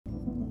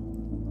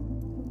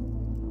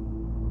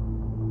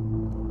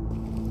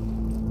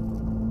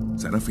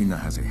Serafina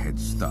has a head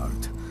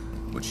start,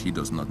 but she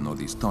does not know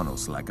these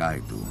tunnels like I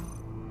do.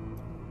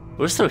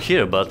 We're still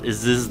here, but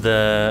is this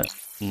the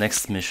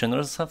next mission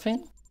or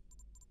something?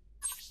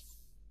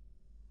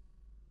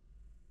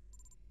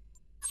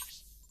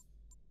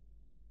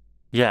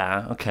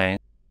 Yeah, okay.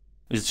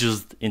 It's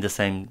just in the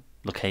same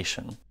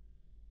location.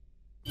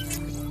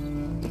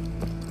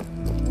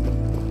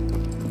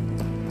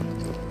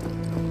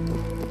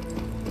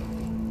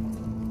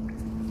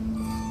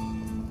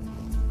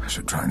 I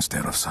should try and stay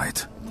out of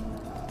sight.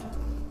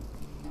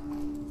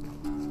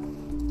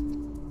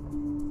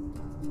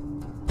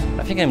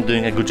 I think I'm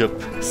doing a good job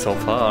so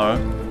far.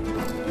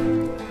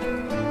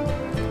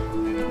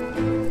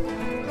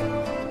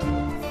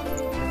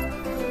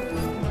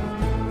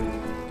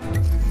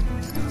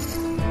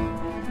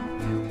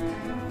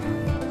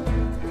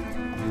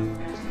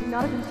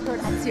 Not have been sure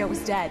Ezio was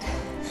dead.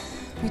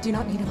 We do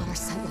not need him on our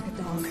scent like a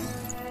dog.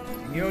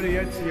 Signore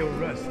Ezio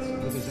rests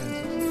with his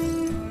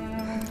ancestors.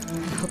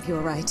 I hope you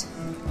are right.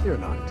 Fear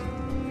not.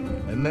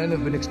 My men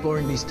have been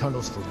exploring these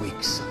tunnels for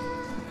weeks.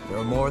 There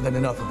are more than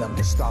enough of them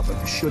to stop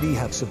him, should he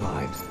have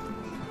survived.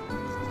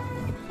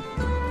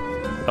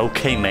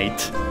 Okay,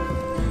 mate.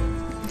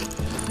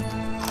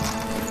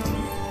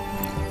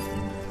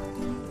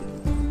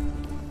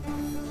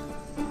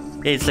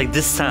 Yeah, it's like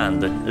this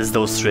sand is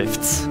those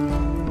rifts.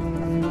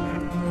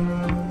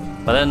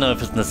 But I don't know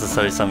if it's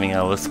necessarily something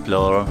I'll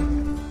explore.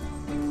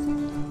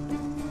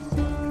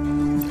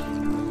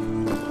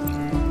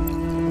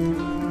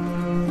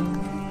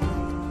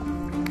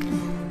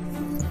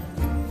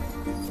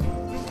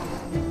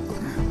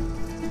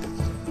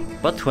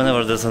 But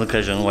whenever there's an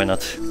occasion, why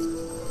not?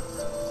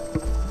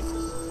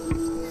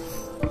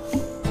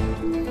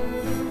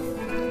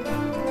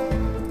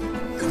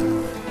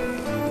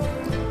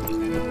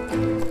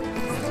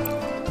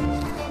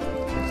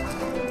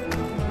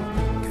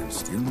 Can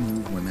still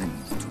move when I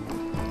need to.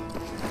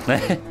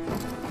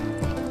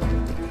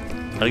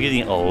 Are you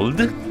getting old?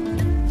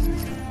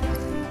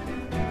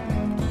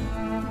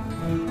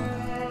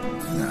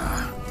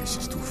 Nah, this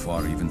is too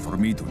far even for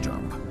me to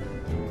jump.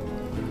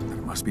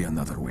 There must be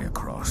another way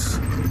across,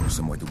 or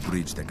some way to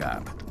bridge the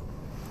gap.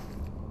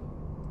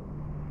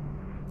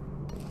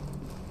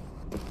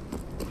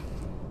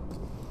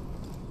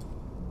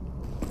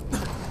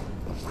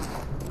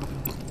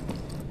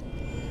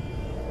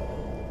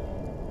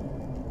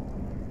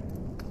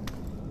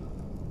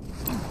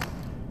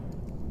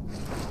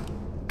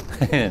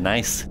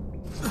 Nice.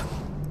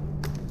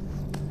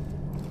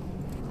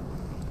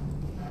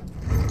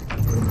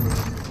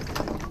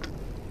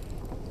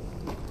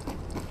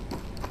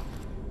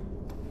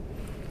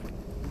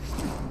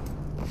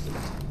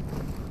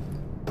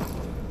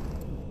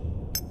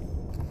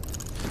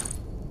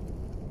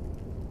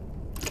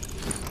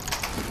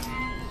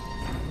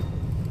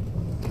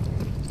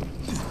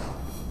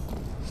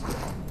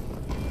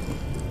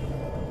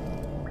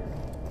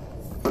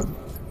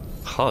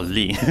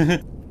 Holy.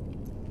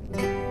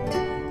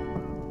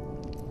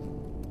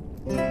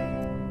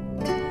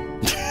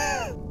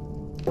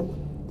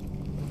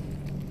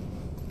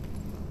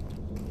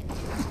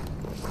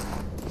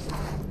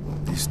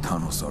 These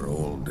tunnels are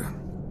old.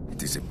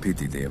 It is a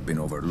pity they have been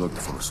overlooked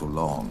for so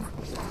long.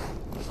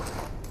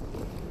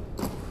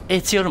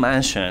 It's your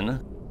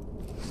mansion.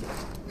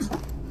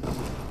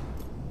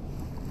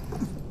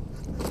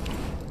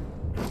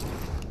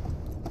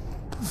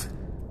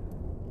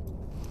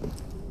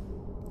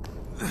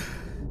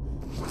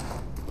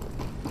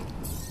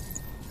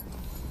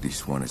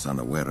 This one is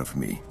unaware of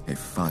me. A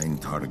fine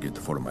target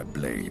for my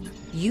blade.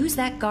 Use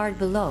that guard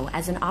below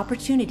as an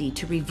opportunity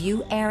to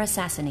review air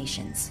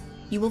assassinations.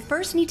 You will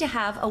first need to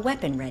have a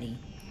weapon ready.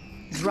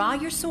 Draw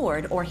your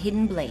sword or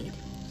hidden blade.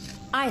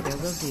 Either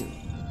will do.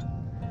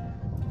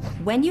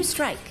 When you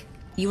strike,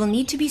 you will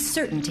need to be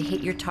certain to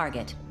hit your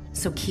target,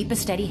 so keep a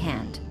steady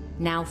hand.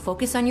 Now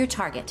focus on your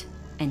target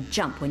and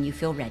jump when you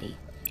feel ready.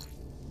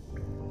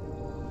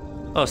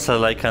 Oh, so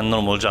like a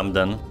normal jump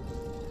then.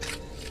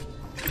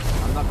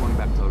 I'm not going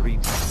back to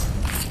reach.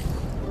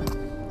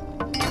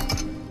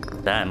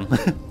 Damn.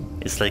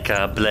 It's like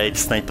a Blade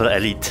Sniper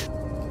Elite.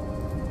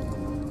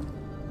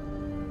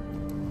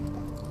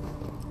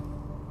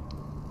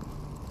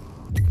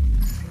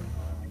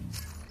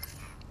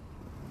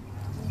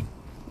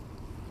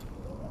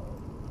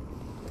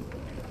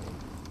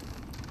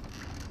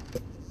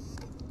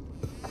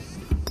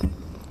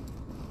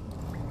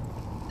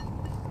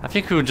 I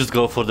think we would just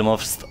go for the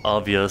most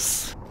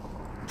obvious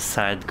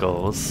side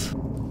goals.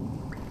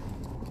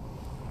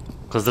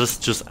 Because there's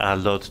just a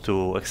lot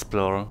to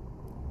explore.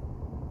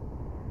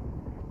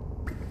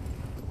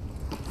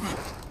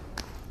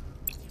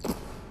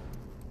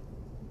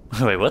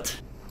 Wait, what?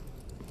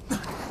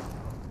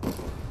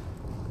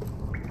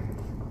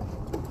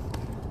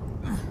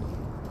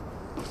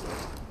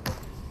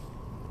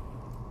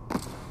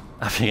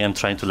 I think I'm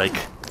trying to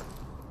like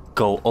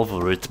go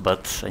over it,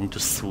 but I need to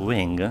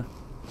swing.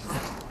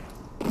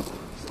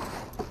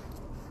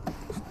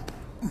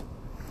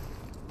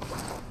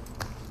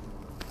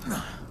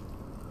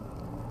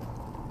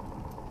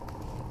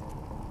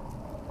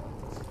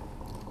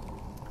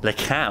 Like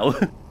how?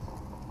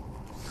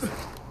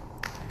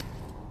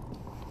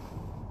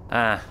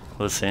 Ah,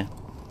 we'll see.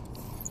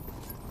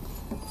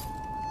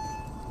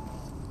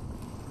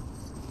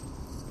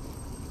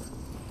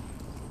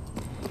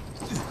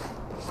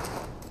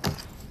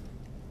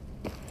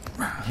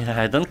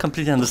 Yeah, I don't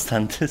completely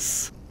understand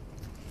this.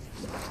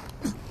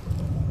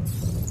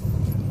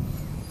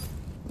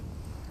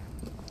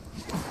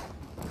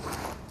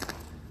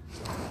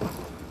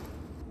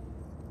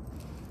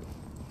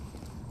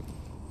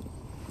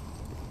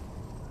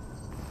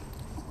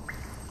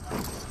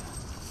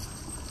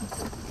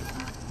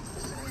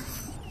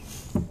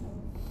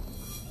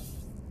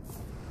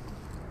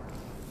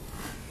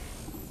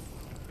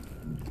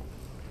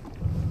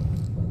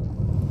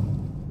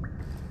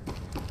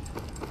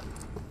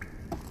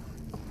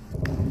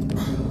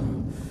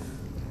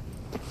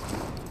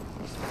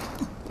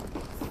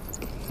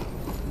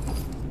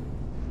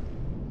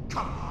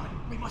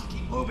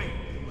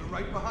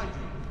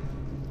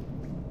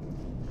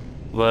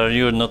 Well,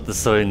 you're not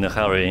necessarily in a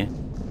hurry.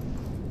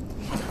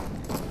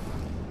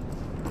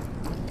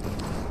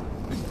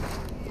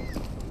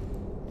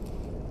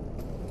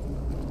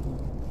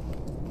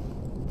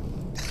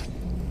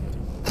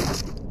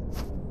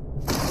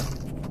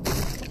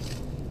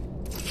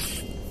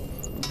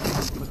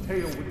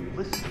 Mateo wouldn't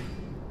listen.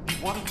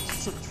 He wanted to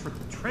search for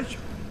the treasure.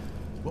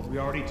 What we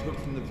already took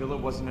from the villa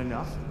wasn't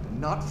enough?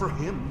 Not for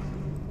him.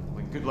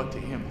 Well, good luck to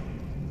him.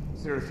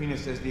 Serafina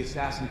says the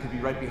assassin could be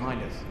right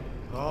behind us.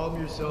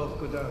 Calm yourself,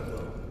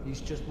 Godard.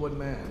 He's just one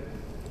man.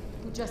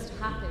 Who just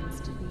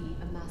happens to be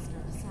a master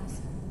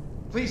assassin.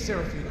 Please,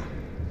 Serafina.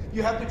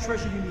 You have the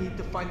treasure you need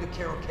to find the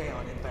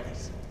Kerokeon in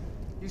Venice.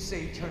 You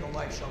say eternal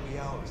life shall be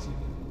ours.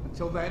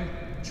 Until then,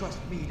 trust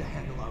me to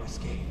handle our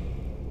escape.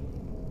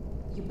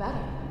 You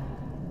better,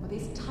 or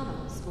these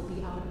tunnels will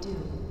be our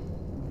doom.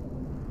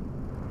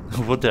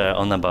 What they're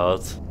on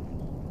about?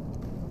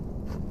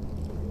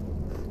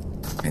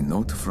 A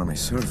note from a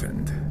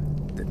servant.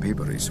 The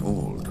paper is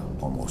old,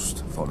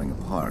 almost falling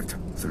apart.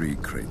 3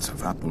 crates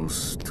of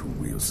apples, 2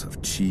 wheels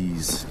of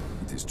cheese.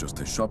 It is just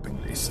a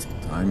shopping list.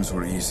 Times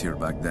were easier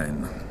back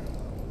then.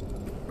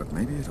 But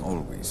maybe it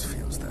always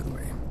feels that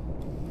way.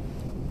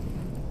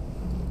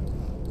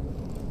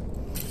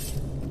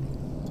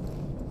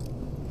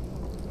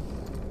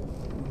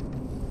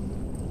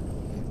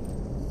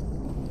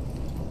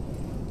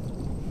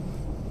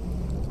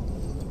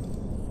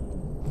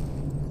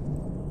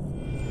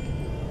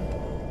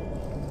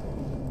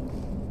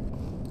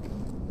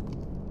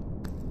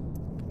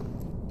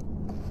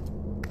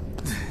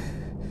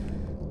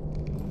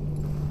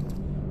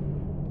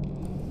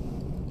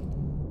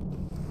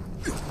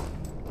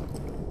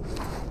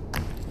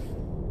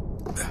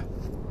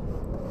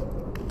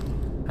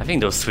 I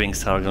think those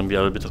swings are gonna be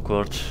a little bit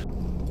awkward.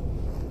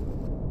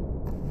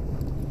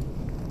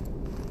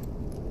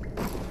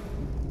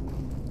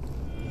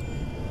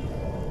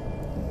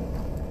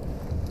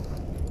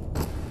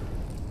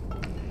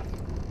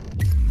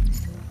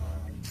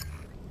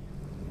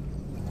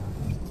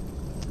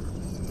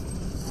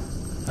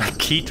 A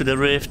key to the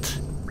rift.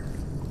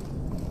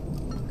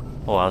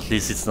 Oh, at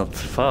least it's not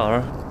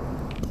far.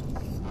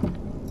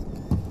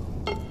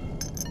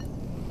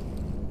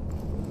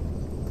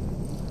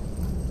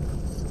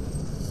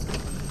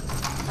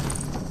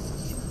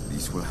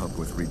 Will help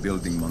with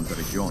rebuilding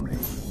Monteriggioni,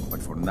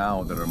 but for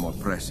now there are more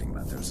pressing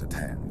matters at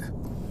hand.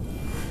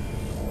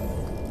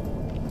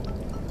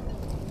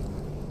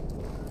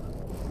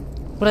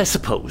 Well, I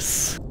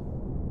suppose.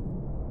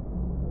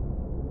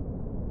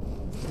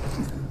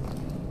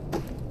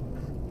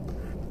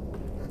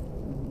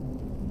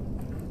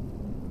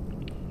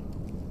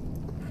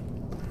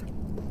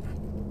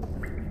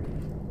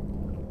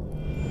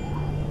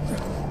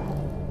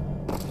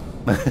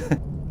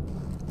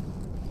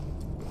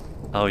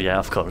 Oh yeah,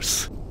 of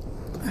course.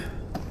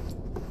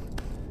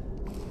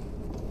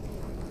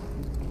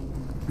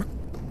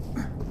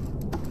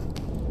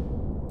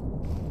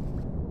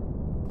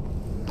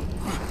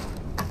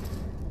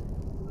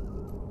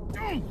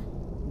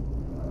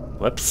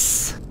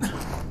 Whoops.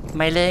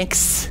 My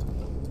legs.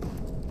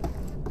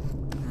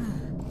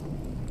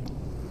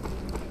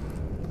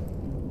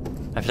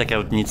 I feel like I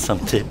would need some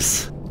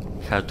tips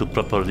how to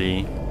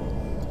properly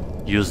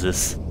use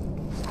this.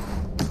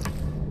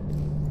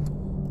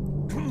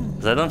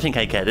 I don't think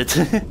I get it.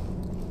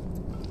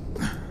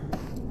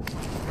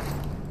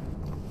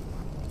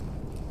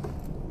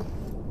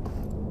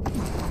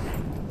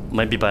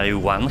 Maybe by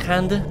one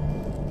hand?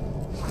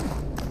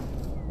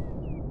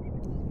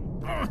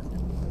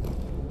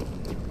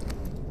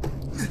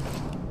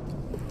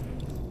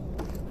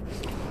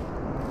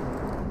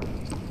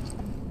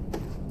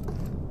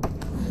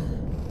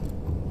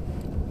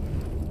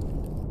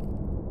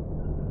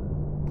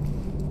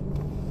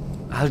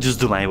 I'll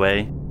just do my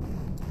way.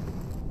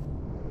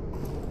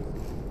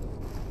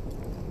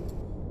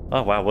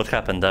 Oh wow, what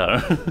happened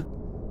there?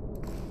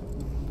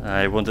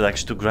 I wanted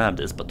actually to grab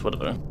this, but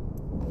whatever.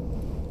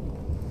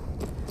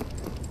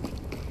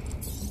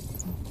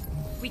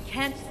 We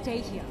can't stay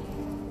here.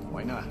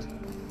 Why not?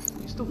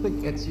 You still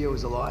think Ezio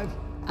is alive?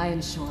 I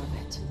am sure of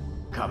it.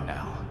 Come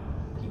now.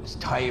 He was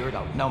tired,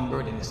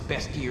 outnumbered, and his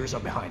best years are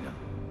behind him.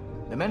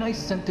 The men I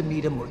sent to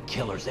meet him were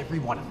killers, every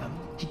one of them.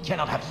 He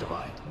cannot have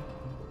survived.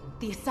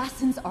 The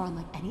assassins are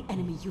unlike any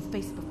enemy you've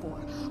faced before.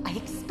 I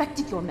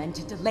expected your men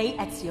to delay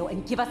Ezio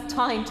and give us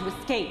time to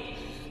escape.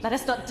 Let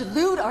us not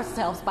delude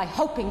ourselves by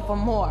hoping for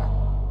more.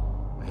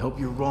 I hope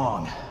you're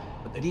wrong,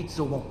 but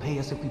Ezio won't pay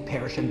us if we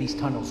perish in these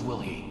tunnels, will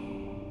he?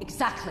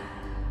 Exactly.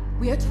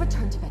 We are to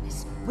return to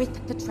Venice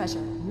with the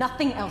treasure.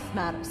 Nothing else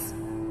matters.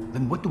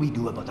 Then what do we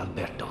do about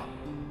Alberto?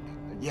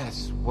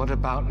 Yes, what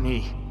about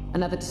me?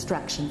 Another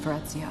distraction for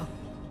Ezio.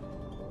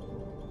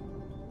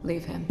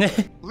 Leave him.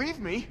 Leave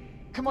me?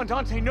 Come on,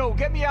 Dante, no,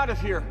 get me out of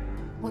here!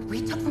 What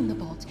we took from the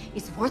vault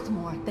is worth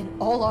more than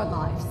all our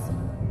lives.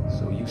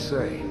 So you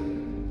say.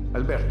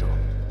 Alberto,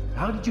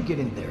 how did you get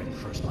in there in the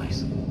first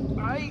place?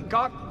 I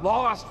got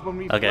lost when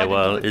we Okay,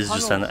 well, it's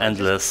just an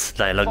endless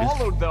dialogue.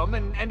 Followed them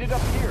and ended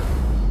up here.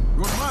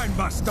 You're mine,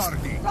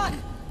 bastardi! Run!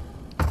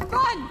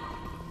 Run!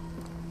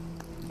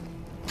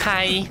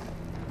 Hi!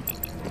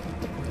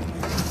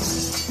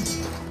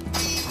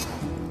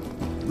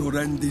 Your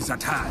end is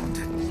at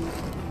hand.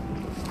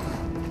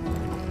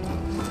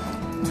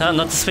 No,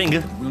 not this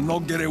finger. Will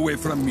not get away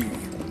from me.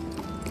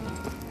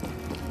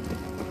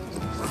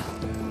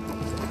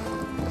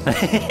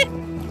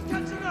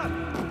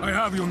 I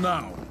have you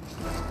now.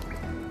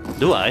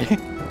 Do I?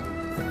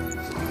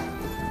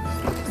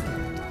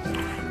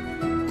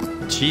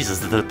 Jesus,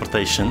 the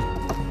teleportation.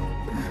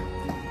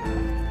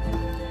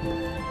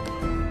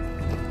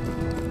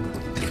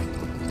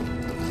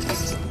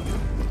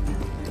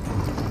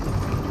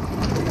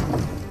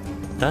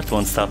 That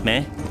won't stop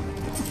me.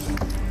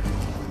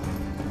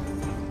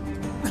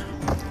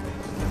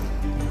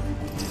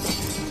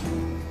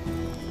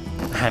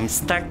 I'm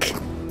stuck.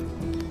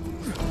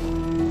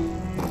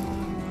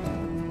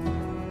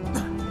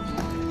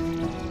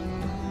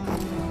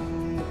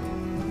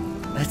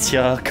 Let's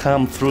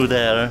come through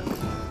there.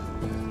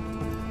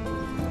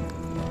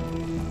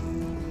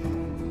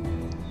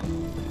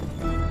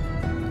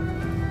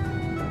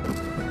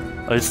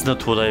 Oh, it's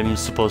not what I'm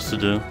supposed to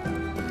do.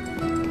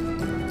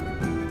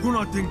 Do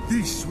not think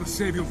this will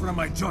save you from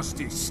my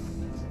justice.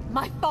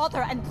 My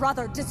father and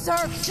brother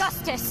deserve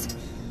justice!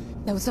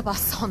 Those of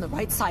us on the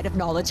right side of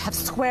knowledge have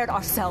squared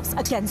ourselves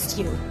against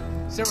you.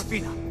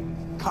 Serafina,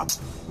 come.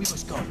 We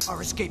must go.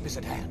 Our escape is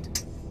at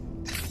hand.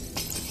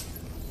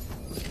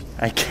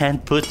 I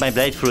can't put my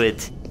blade through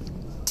it.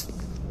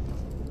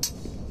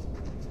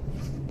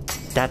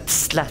 That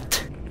slut.